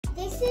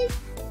This is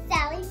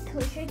Sally's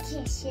Kosher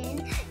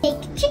Kitchen.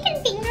 Make chicken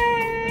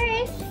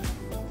fingers.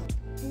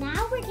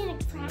 Now we're gonna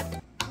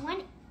crack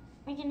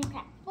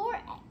four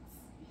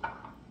eggs.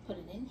 Put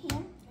it in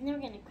here. And then we're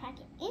gonna crack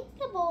it into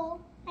the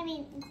bowl.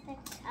 Into the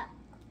cup.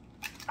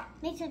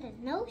 Make sure there's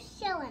no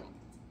shell in it.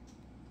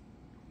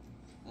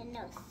 And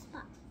no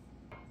spots.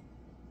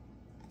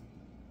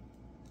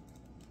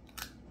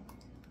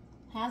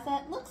 How's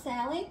that look,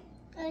 Sally?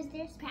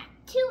 There's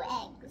cracked 2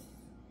 eggs.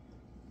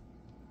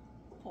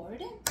 Pour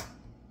it in.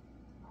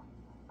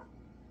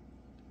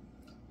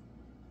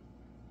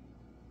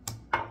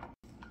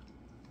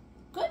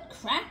 Good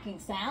cracking,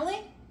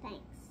 Sally. Thanks.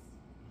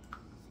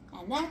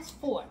 And that's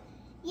 4.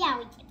 Yeah,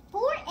 we did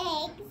 4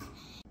 eggs.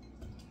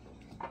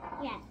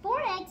 We had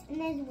 4 eggs and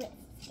then whisk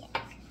it.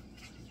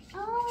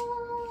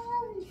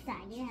 All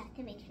inside. You have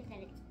to make sure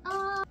that it's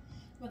all.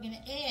 We're going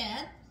to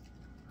add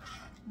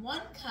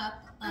 1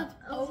 cup of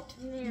oat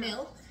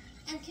milk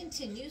and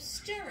continue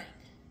stirring.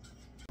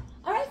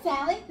 All right,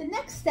 Sally, the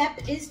next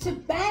step is to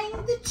bang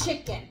the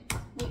chicken.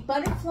 We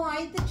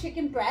butterflied the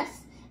chicken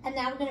breast, and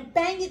now we're going to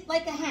bang it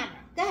like a hammer.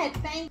 Go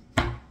ahead, bang.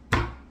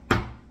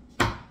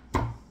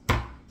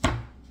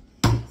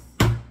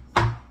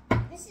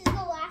 This is the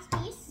last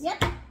piece?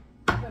 Yep.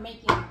 We're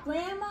making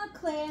Grandma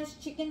Claire's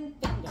chicken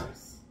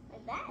fingers.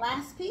 Like that?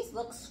 Last piece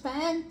looks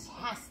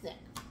fantastic.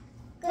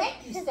 Good.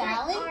 Thank you,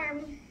 Sally. My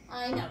arm.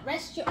 I know,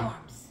 rest your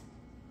arms.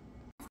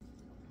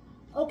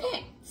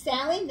 Okay,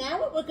 Sally, now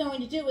what we're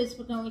going to do is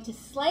we're going to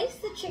slice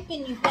the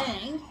chicken you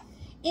banged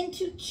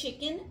into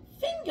chicken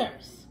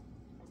fingers.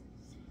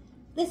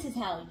 This is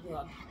how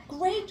your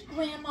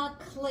great-grandma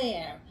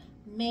Claire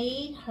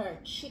made her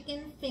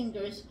chicken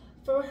fingers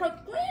for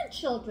her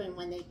grandchildren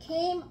when they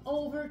came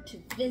over to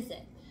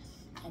visit.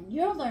 And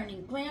you're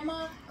learning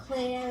Grandma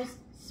Claire's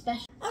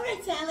special. All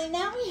right, Sally,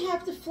 now we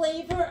have to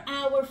flavor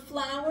our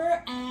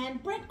flour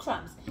and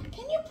breadcrumbs.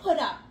 Can you put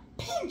a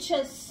pinch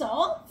of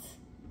salt?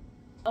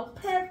 Oh,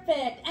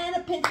 perfect. And a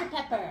pinch of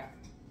pepper.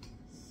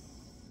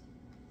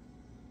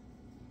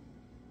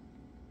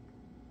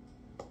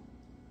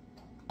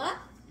 Up.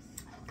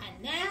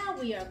 And now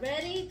we are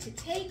ready to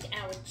take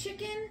our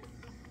chicken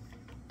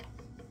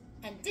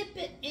and dip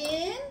it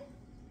in.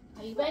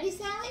 Are you ready,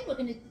 Sally? We're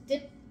going to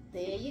dip.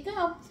 There you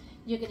go.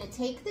 You're going to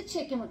take the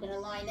chicken. We're going to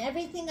line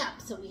everything up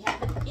so we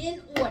have it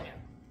in order.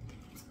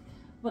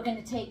 We're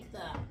going to take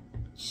the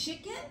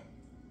chicken,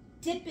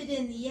 dip it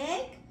in the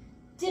egg,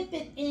 dip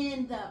it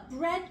in the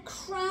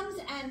breadcrumbs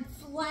and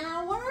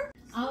flour.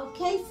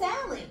 Okay,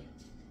 Sally,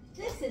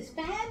 this is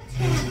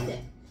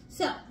fantastic.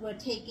 So we're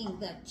taking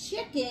the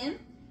chicken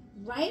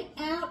right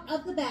out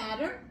of the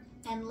batter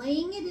and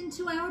laying it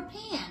into our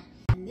pan.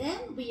 And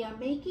then we are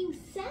making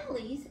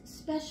Sally's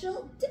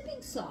special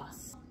dipping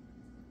sauce.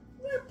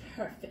 We're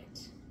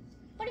perfect.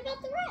 What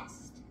about the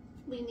rest?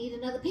 We need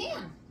another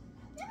pan.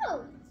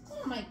 No.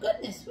 Oh my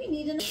goodness, we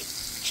need another.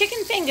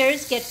 Chicken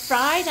fingers get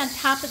fried on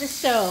top of the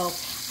stove.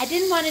 I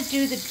didn't want to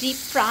do the deep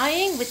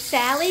frying with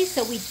Sally,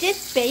 so we did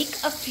bake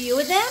a few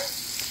of them,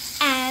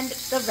 and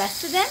the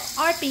rest of them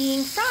are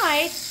being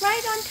fried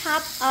right on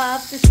top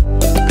of the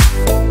stove.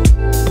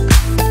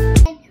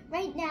 And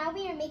right now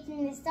we are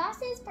making the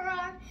sauces for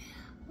our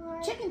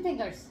chicken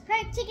fingers.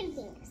 chicken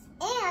fingers.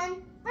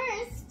 And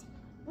first,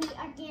 we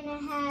are gonna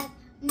have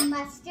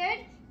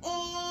mustard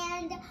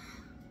and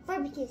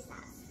barbecue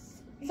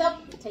sauce. So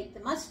we take the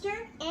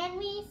mustard. And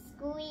we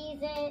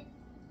squeeze it.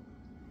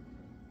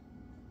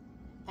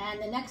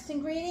 And the next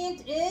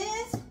ingredient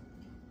is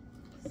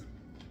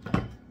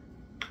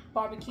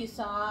barbecue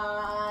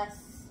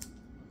sauce.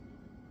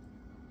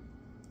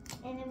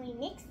 And then we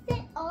mix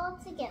it all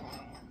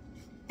together.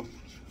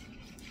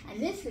 And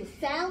this is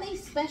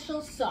Sally's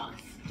special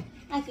sauce.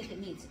 I think it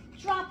needs a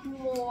drop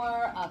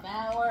more of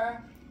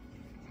our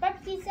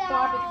Barbecue sauce.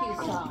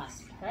 barbecue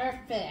sauce.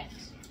 Perfect.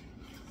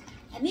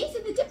 And these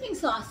are the dipping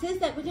sauces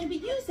that we're going to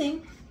be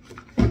using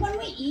when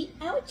we eat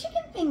our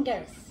chicken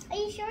fingers. Are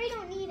you sure we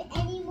don't need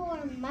any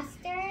more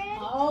mustard?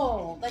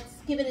 Oh,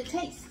 let's give it a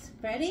taste.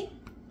 Ready?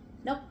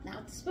 Nope, now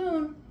it's a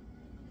spoon.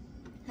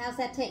 How's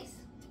that taste?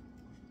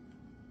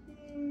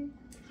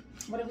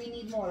 What do we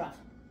need more of?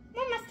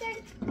 More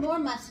mustard. More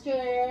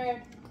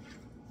mustard.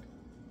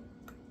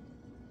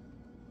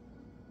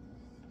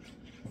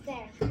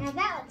 There. Now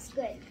that looks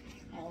good.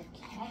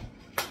 Okay.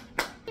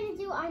 We're going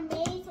to do our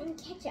mayonnaise and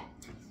ketchup.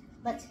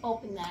 Let's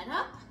open that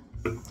up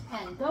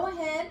and go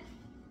ahead.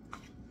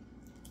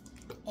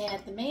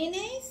 Add the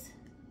mayonnaise.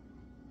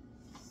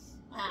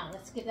 Wow,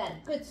 let's give that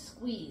a good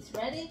squeeze.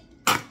 Ready?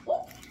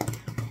 Oh.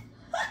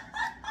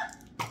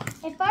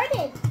 It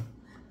farted.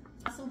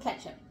 Some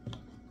ketchup.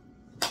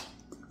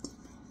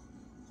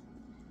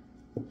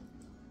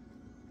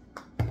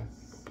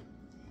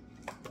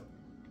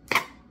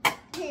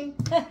 It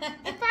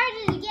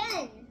farted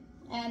again.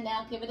 And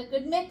now give it a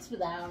good mix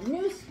with our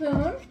new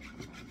spoon.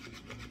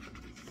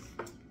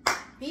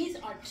 These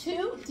are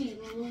 2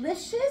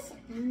 delicious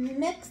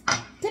mixed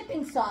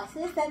dipping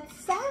sauces that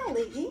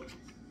Sally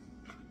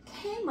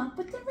came up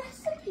with the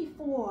recipe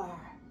for.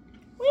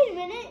 Wait a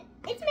minute.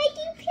 It's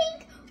making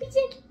pink. We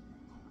did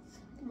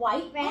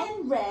white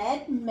and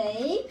red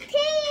make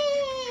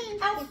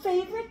pink. our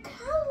favorite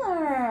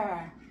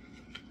color.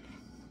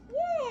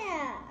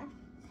 Yeah.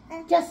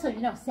 Just so you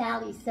know,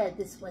 Sally said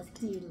this was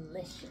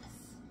delicious.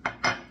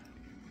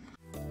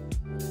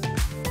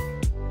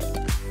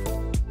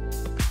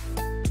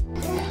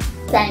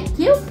 Thank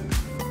you.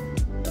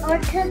 We're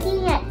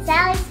cooking at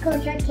Sally's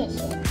Kosher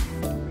Kitchen.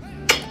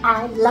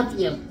 I love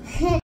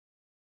you.